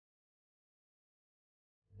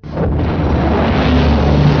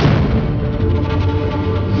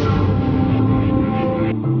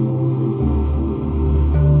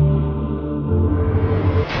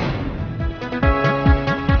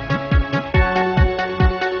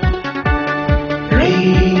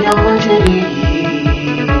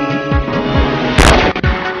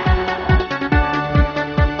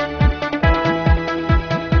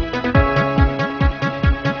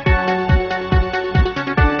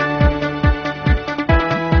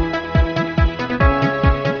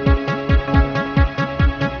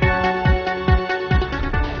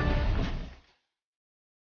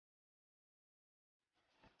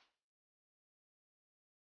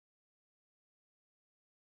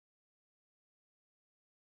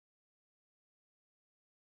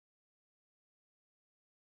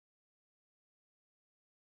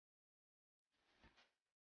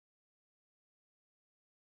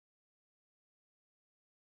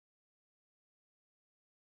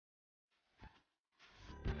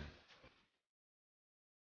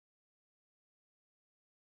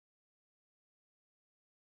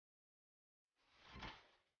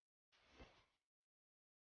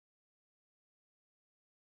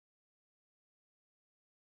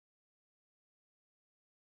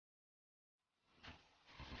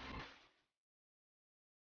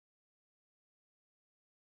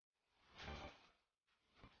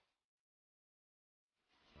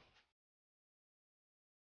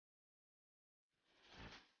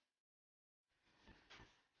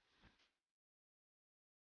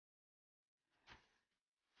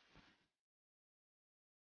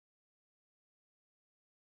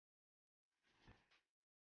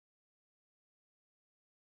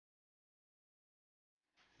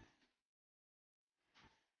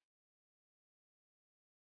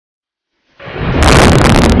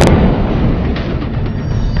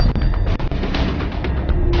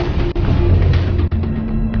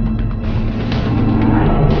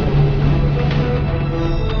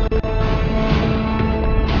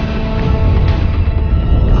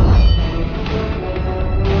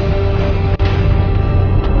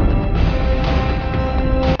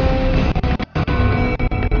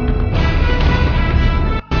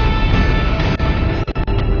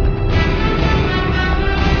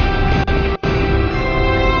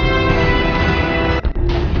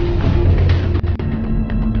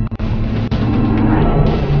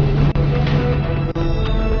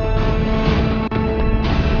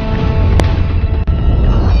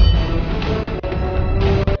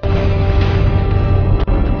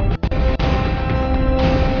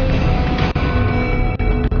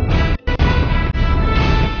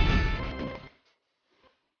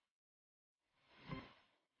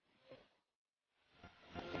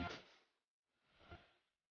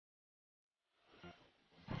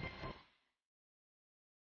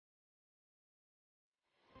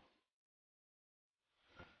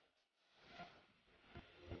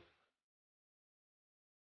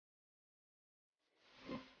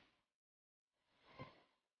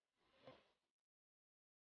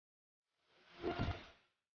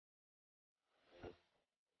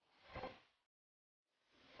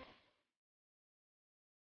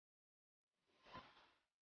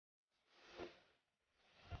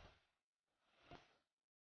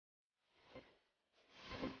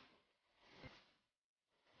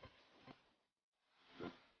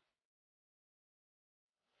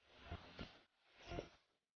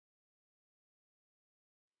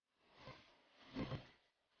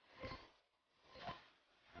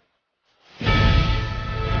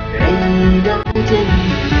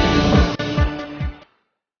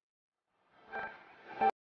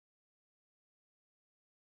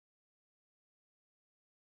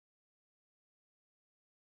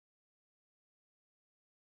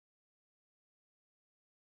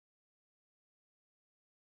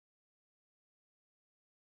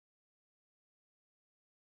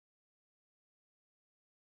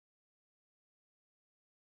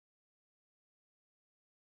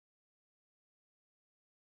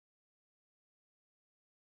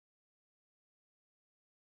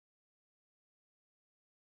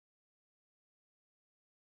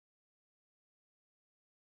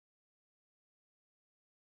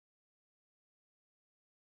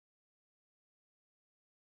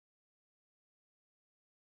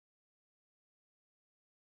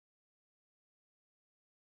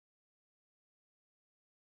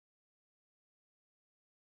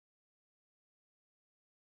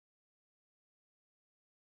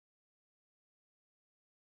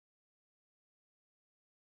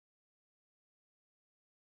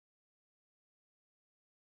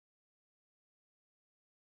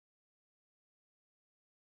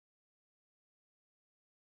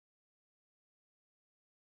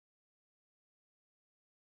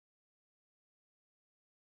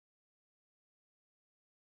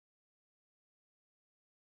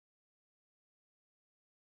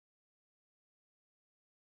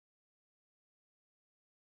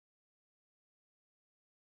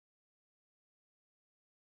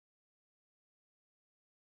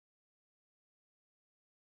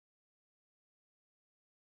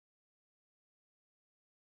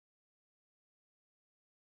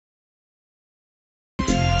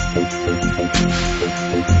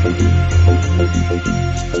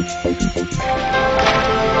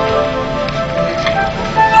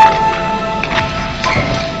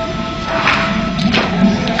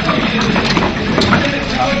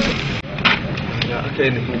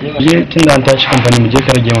Je tun da an tashi kamfani mu je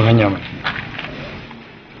ka rage min hanya mai.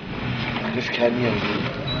 Gaskiya ni yanzu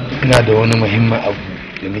ina da wani muhimmin abu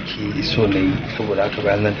da nake so na yi saboda haka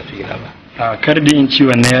bayan zan tafi gida ba. A kar da in ci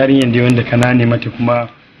wannan yarinyar da wanda kana ne mata kuma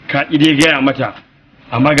ka ide gaya mata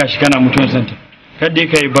amma gashi kana mutuwan santa. Kar dai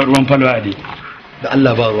ka yi bar ruwan falwa a dai. Da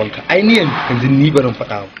Allah ba ruwanka. Ai ni yanzu ni barin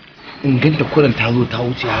faɗa in ganta kuran ta zo ta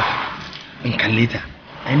wuce haka in kalle ta.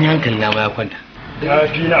 Ai ni hankali na ma ya kwanta. Ya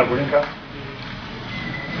fi na gurin ka.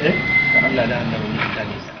 Da Allah da Allah wani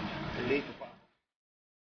mutane sa.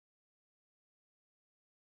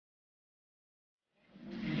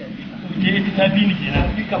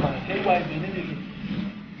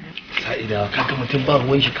 Sa'ida ka ga mutum ba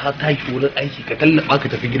ruwan shi ka tashi wurin aiki ka tallaba ka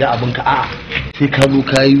tafi gida abin ka a'a sai ka zo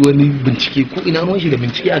ka yi wani bincike ko ina ruwan shi da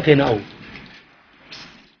bincike a kai na abu.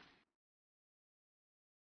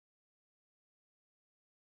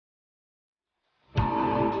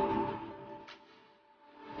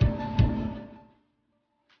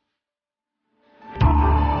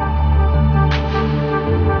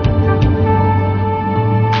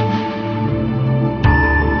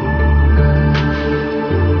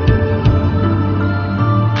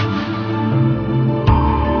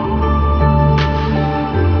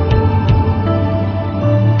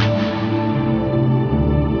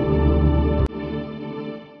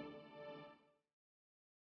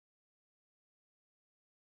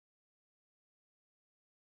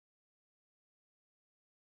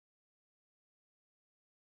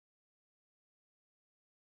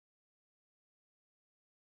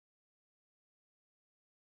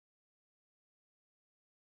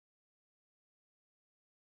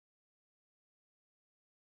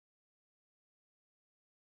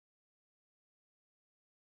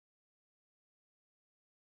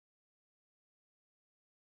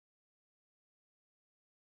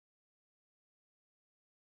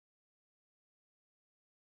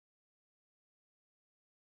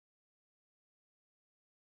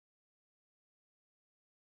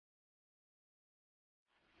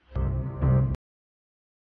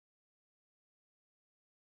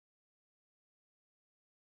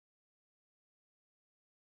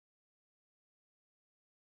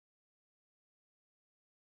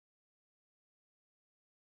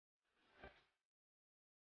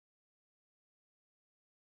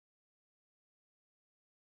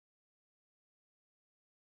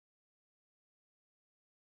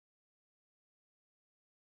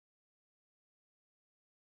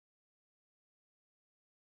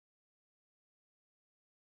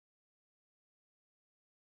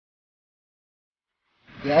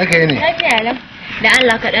 Ya aka yi ne? Lafiya lam. Da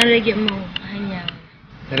Allah ka dan rage min hanya.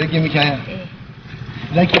 Ka rage miki hanya?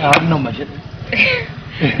 Zaki a wannan mashin?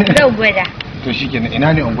 Zan gwada. To shikenan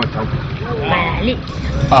ina ne unguwar ta ku? Malali.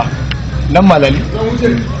 Ah, nan Malali?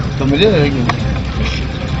 To mu je da rage miki.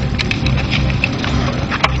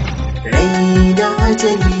 Rai da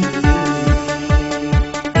ajali.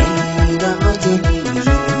 Rai da ajali.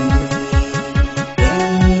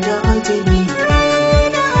 Rai da ajali.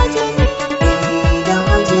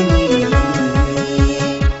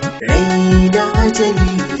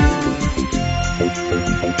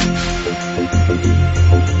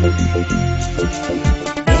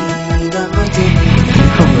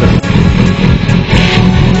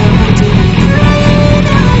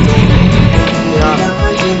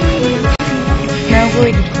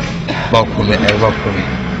 Ba komai ai ba komai.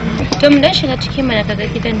 To mu dan shiga cikin mana kaga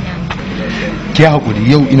gidan nan. Ki hakuri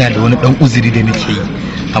yau ina da wani dan uzuri da nake yi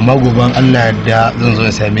amma gobe Allah da zan zo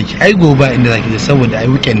in same ki. Ai gobe inda zaki je saboda ai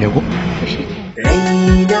weekend ne ko?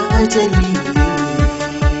 Rai da ajali.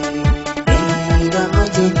 Rai da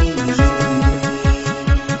ajali.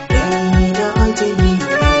 Rai da ajali.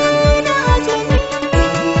 Rai da ajali.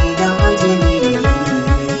 Rai da ajali.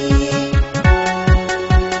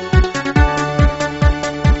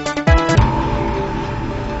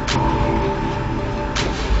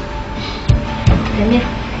 Samir.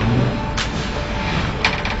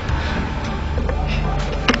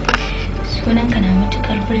 Sunanka na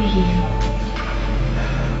matukar burge ni.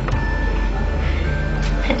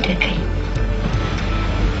 Hadda kai.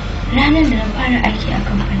 Ranar da na fara aiki a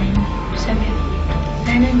kamfanin Samir,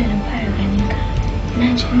 ranar da na fara ganin ka, na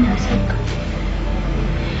ji ina son ka.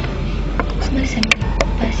 Kuma Samir,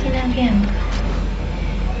 ba sai na gaya maka.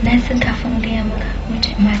 Na san kafin gaya maka,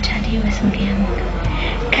 mata da yawa sun gaya maka.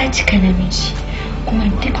 Ka cika namiji, kuma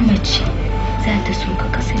duk mace za ta so ka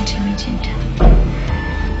kasance mijinta.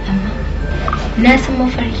 amma na san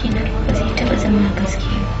mafarki na ba zai taɓa zama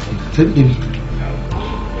gaskiya ba. Sabbi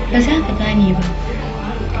Ba za ka gane ba.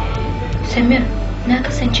 Samir, na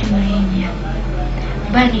kasance mareniya.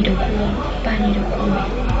 Ba ni da kowa, ba ni da komai.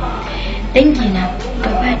 Dangina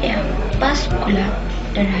gaba ɗaya ba su kula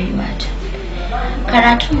da rayuwata.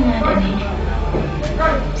 Karatun ma da na yi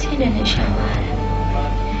sai da na sha wahala.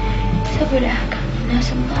 Saboda haka na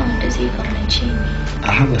san ba wanda zai kaunace ni.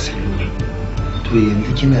 a haba Salula, to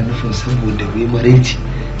yanzu kina nufin saboda bai maraici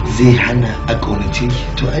zai hana a kaunace ki?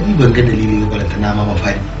 To ani ban ga dalili ba ta nama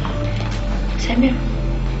mafari. Samir,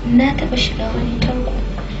 na taɓa shiga wani tarko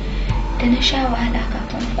da na sha wahala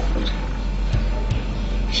kafin kuɓuta.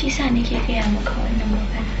 Shi sa nake gaya maka wannan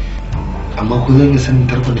magana. Amma ku zan yi sanin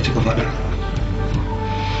tarkon da kika faɗa?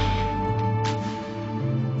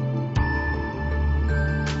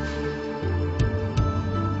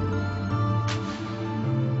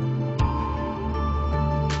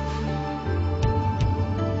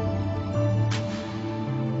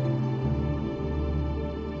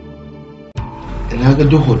 Na ga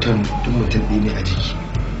duk hoton duk mutum ɗaya ne a jiki,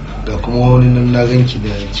 ga kuma wani nan na ganki da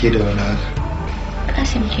ke da wani haka.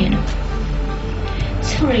 Kasim kenan,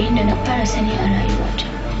 saurayin da na fara sani a rayuwata,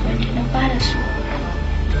 wanda na fara so.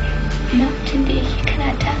 Amma mutum da yake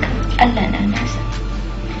kana taka Allah na nasa,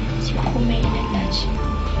 sai komai ya lalace.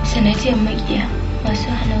 Sanadiyar makiya masu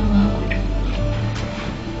hana ruwa gudu.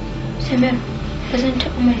 Samir, ba zan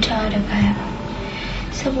taɓa mantawa da baya ba,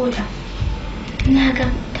 saboda na ga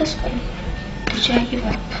tasko da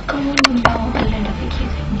jagiba kan wannan bawan Allah da kake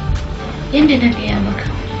gani. Yanda na gaya maka,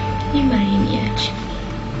 ni mariniya ce.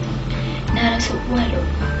 Na rasa uwa da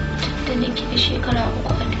uba tun da nake da shekara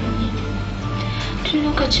 3 a duniya. Tun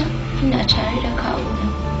lokacin ina tare da kawuna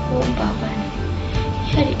ko babana,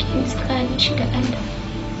 ya riƙe ni tsakanin shi da Allah.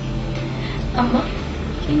 Amma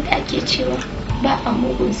inda ake cewa ba a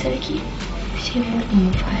mugun sarki sai mugun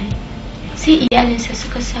mafari, sai iyalinsa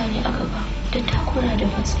suka sa ni a gaba da takura da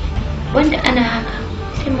matsi, wanda ana haka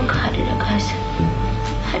sai muka haɗu da kasa.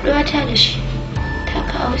 Haɗuwata da shi ta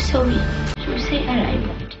kawo sauyi sosai a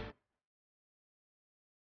rayuwata.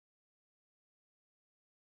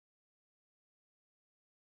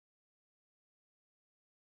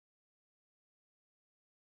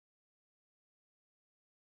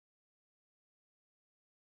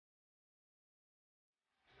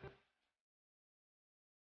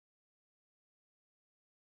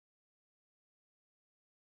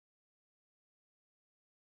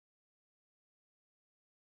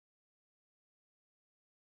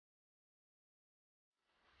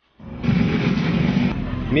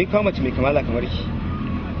 Me kawo mace mai kamala kamar ki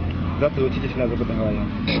za ta zo ciki tana zuba da hawaye?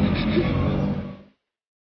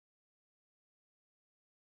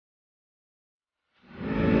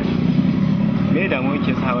 Me damuwa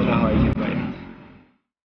ke sa wannan hawaye ke zuwa idan?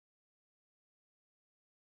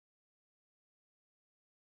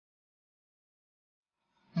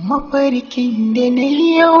 Mafarkin da na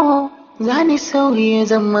yi yau za ni sauya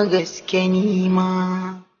zama gaske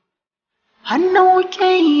nima. Hannu ke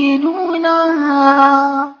yi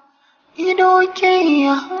nuna, ido ke yi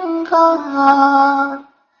hanga,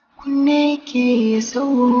 kunne ke yi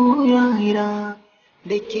saurara,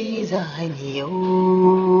 da ke zani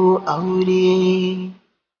yau aure.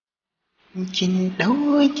 Kin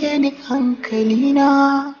ɗauke ni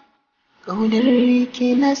hankalina, ƙaunar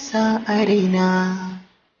ke na sa a raina,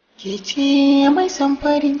 ke ce mai son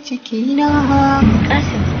farin ciki na.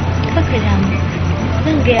 Kasim, kaka damu,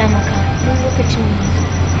 zan gaya maka don lokacin mu.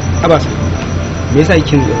 Abbas, me yasa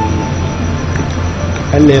kin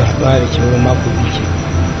Allah ya haɗuwa da ke wurin mako biyu ke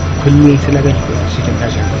kullum sai na ga ki cikin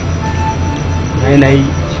tashin hankali. Na yi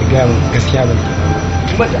shiga min gaskiya ba da ke ba.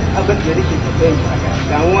 Kuma da abin da nake tsayin ki haka,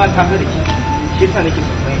 damuwa ta fi da ke, shi yasa nake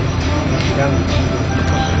tsayin ki shiga min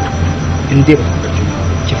in dai ba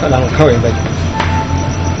ki faɗa min kawai ba ki.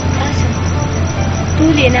 Kasim,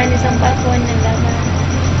 dole na ne zan baka wannan labarin.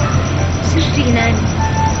 Sirri na ne.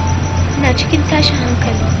 Ina cikin tashin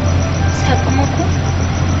hankali sakamakon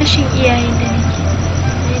rashin iyayen da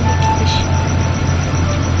nake da shi.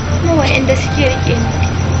 Kuma waɗanda suke rike ni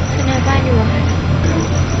suna bani wahala.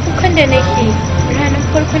 Kukan da nake ranar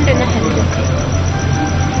farkon da na haɗu da kai.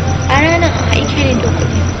 A ranar an aike ni da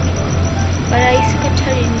kuɗi. Barayi suka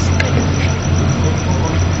tare ni suka dauke.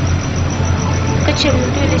 Suka ce mun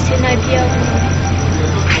dole sai na biya wani.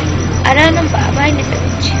 A ranar ba a bani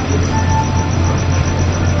abinci.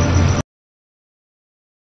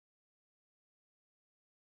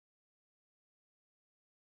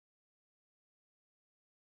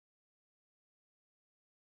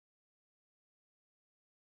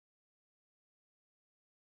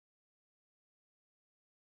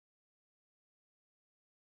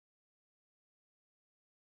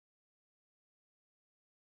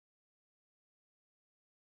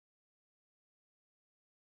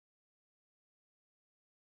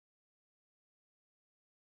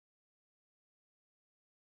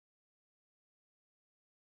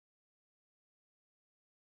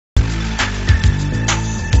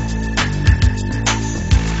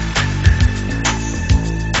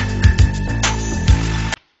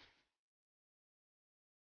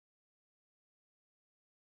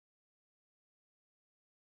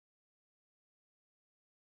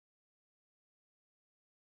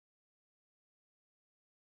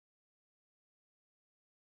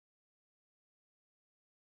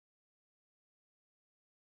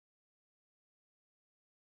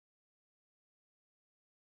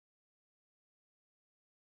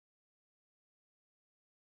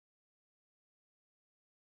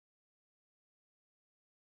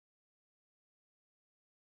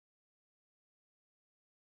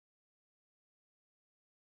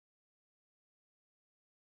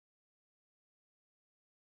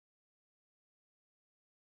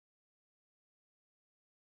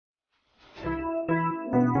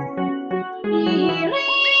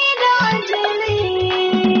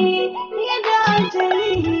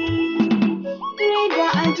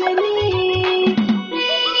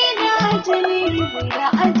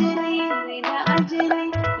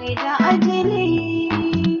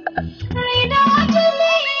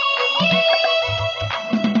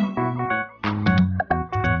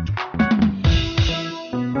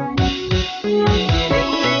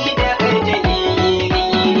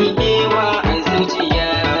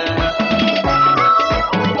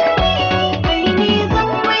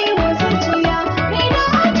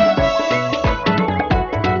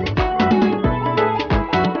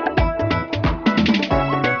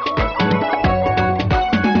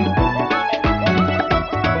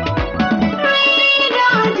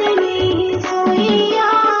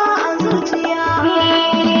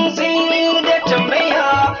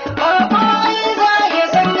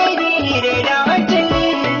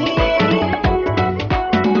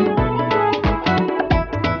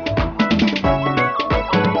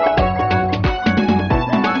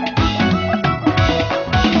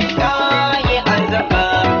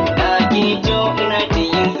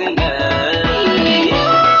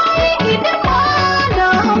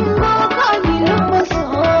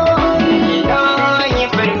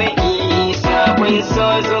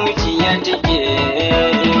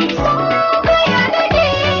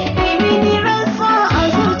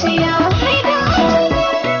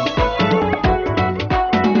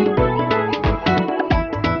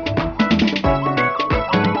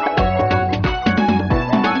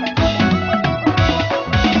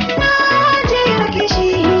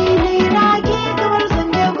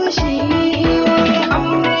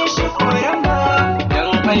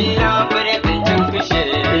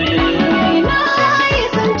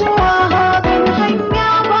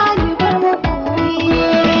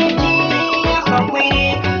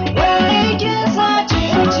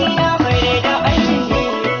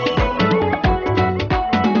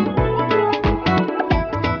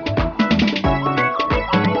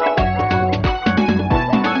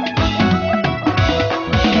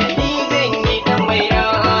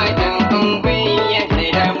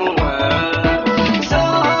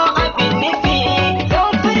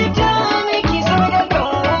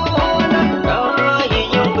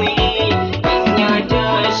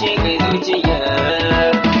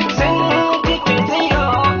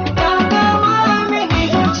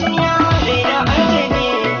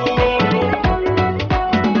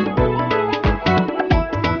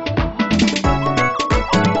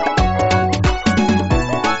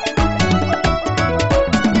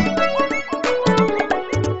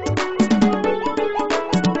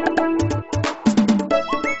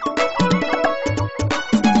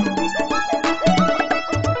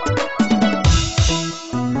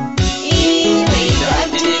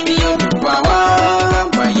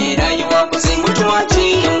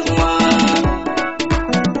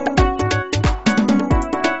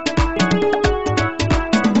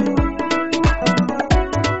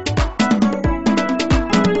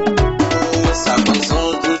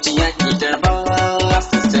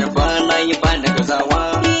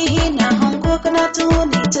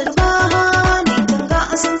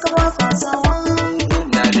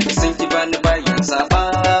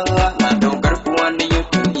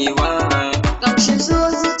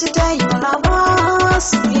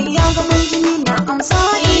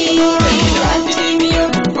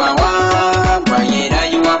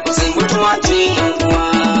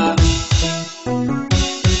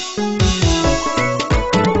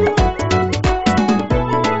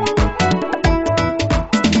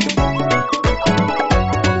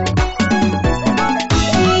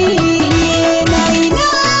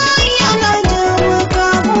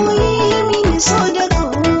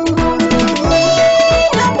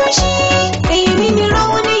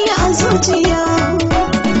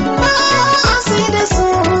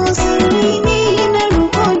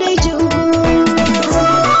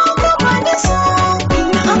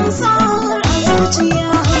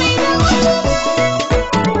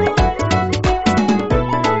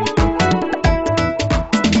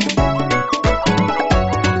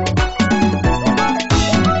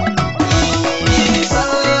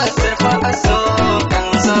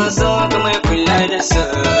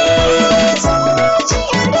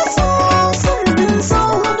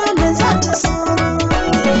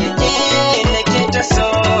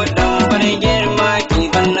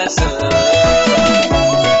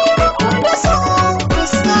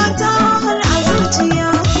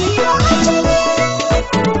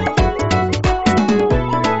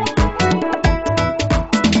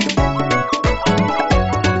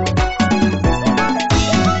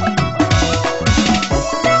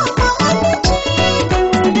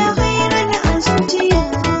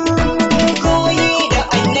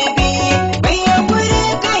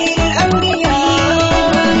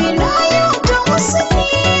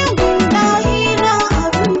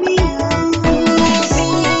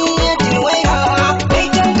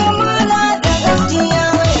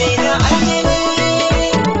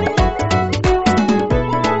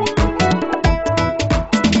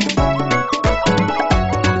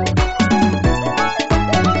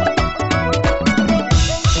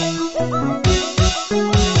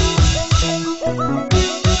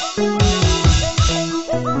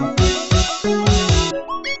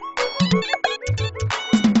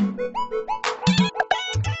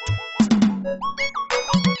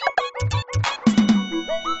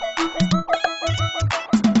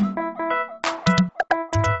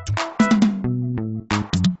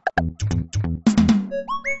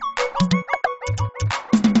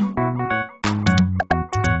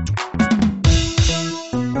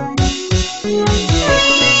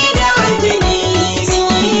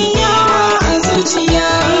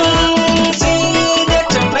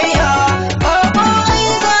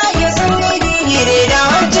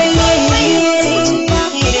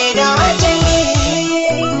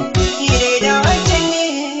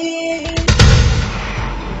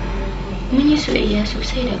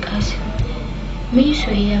 sosai da Kasim. Mun yi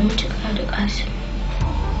soyayya mutuƙa da Kasim.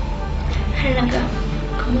 Har na ga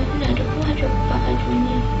kamar ina da uwa da uba a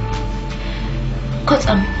duniya.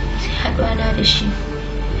 Kwatsam sai haɗuwa na da shi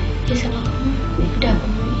ya zama kamar da ba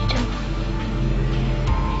mu ita.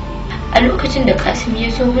 A lokacin da Kasim ya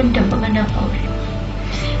zo min da maganar aure,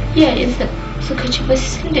 iyayensa suka ci ba su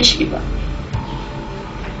san da shi ba.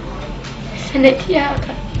 Sanadiya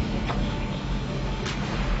haka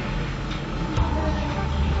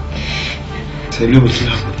Salimu ki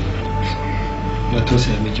haƙuri, na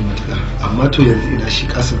tausaya miki matuƙa, amma to yanzu ina shi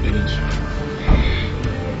Kasim da miki.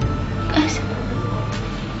 Kasim,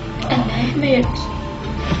 Allah ya mayar da su.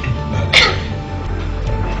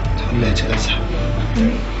 Allah ya ci ƙasa,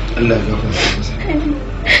 Allah ya gafarta masa.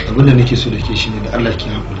 Abin da nake so da ke shine da Allah ki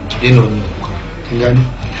haƙuri, ki daina wannan kuka, kin gane?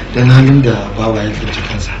 Dan halin da bawa ya tsinci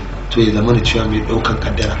kansa, to ya zama da cewa mai ɗaukan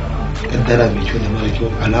kaddara mai kyau da mara kyau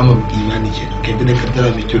alamar imani kenan, kai da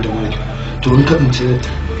kaddara mai kyau da mara kyau. To in ka tsinci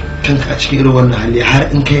kanka a cikin irin wannan hali har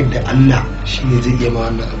in ka yadda Allah shi ne zai iya ma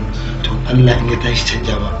wannan abu, to Allah in ya tashi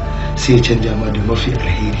canja ma sai ya canja ma da mafi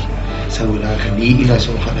alheri. Saboda haka ni ina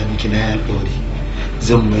son faɗa miki na yi alƙawari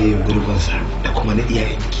zan maye gurbansa da kuma na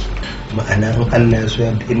iyayenki. Ma'ana in Allah ya so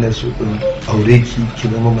yadda ina so in aure ki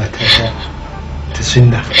zama matata ta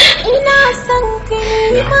sunna. Ina son ka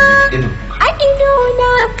nema a ido na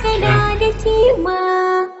kana da kima,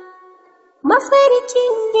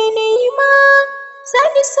 mafarkin da nema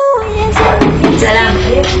sani so ya zama. Salam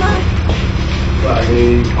alaikum. Wa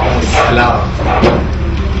alaikum salam.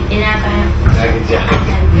 Ina kaya. Na gajiya.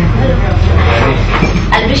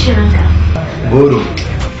 Albishirinka. Goro.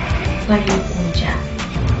 Fari kunja.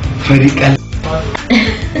 Fariƙal.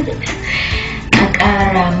 A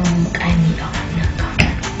ƙara min mukami a wannan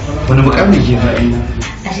kamfanin. Wani mukami ke faɗi?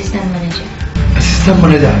 Assistant manager. Assistant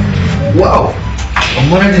manager. Wow.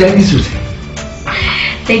 Amma na ji daɗi sosai.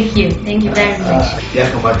 Thank you very much. Ya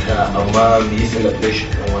kamata amma mu yi celebration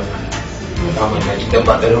ɗin wannan mukamin na don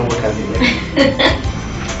ba ɗarin mukami ba.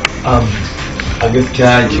 A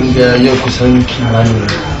gaskiya kin ga yau kusan kimanin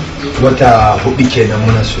wata 4 kenan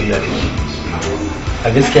muna soyayya da ke. A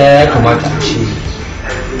gaskiya ya kamata a ce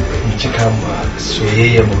mu cika ma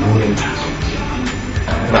soyayya mu burin ta.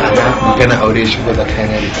 Ma'ana magana aure shi ba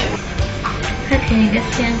tsakanin da ke. Haka ne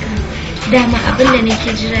gaskiyanka. Dama abin da nake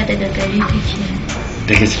jira daga gare ka kenan.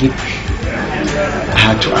 Da gaske?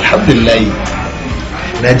 To alhamdulillah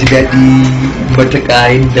na ji daɗi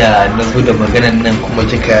matuƙa yadda na zo da maganan nan kuma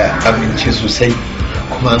kika amince sosai,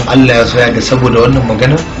 kuma in Allah ya soya da saboda wannan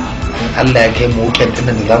magana in Allah ya kai mu weekend ɗin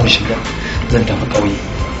da za mu shiga zan tafi ƙauye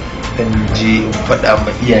zan je in faɗa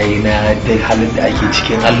ma iyaye na da halin da ake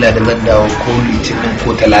cikin Allah da zan dawo ko litinin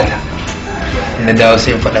ko talata na dawo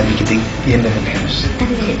sai in faɗa miki duk yadda na kai musu.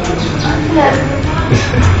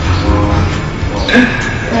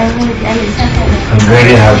 I'm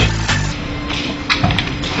very happy.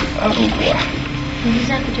 Abubuwa. Yanzu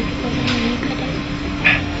za ka tafi ko zama ne kada?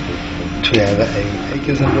 To ya za a yi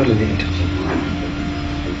aikin san dole ne in tafi.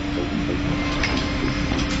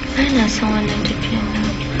 Ana son wannan tafiyan nan.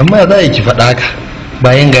 Amma za a yi ki faɗa haka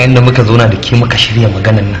bayan ga yadda muka zauna da ke muka shirya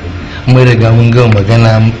maganan nan. Mun riga mun gama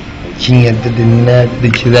magana kin yadda da ni na da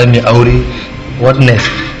ke za mu yi aure what next?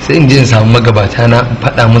 Sai in je in samu magabata na in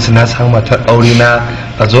faɗa musu na samu matar aure na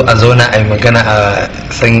a zo a zauna a yi magana a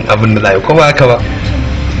san abin da za a yi ko ba haka ba.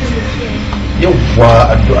 Yawwa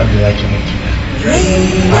addu'ar da zaki miki.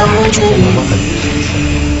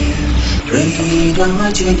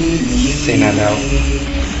 Sai na dawo.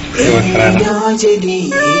 Sai wata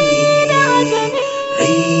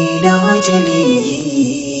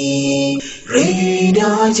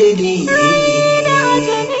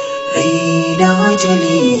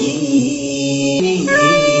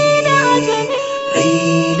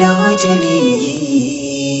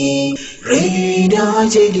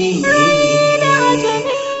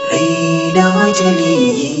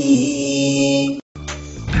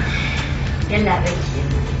Yalla bai ke.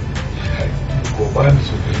 ko ba ni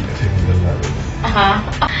so kai ka sai da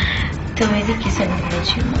Allah. To me kake son da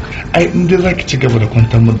ce maka? Ai in dai zaki ci gaba da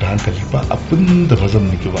kwantar min da hankali ba abin da ba zan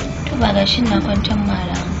miki ba. To ba ga shi na kwantar ma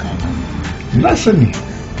da hankali. Na sani.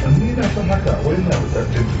 Amma ina son haka wai na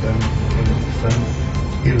buƙatar da san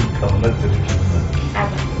irin kaunar da nake nuna.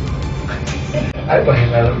 Ai ba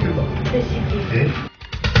ina rabu ba.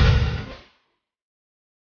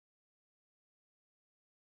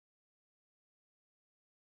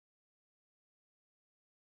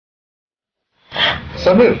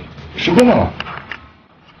 Samir, shigo mana.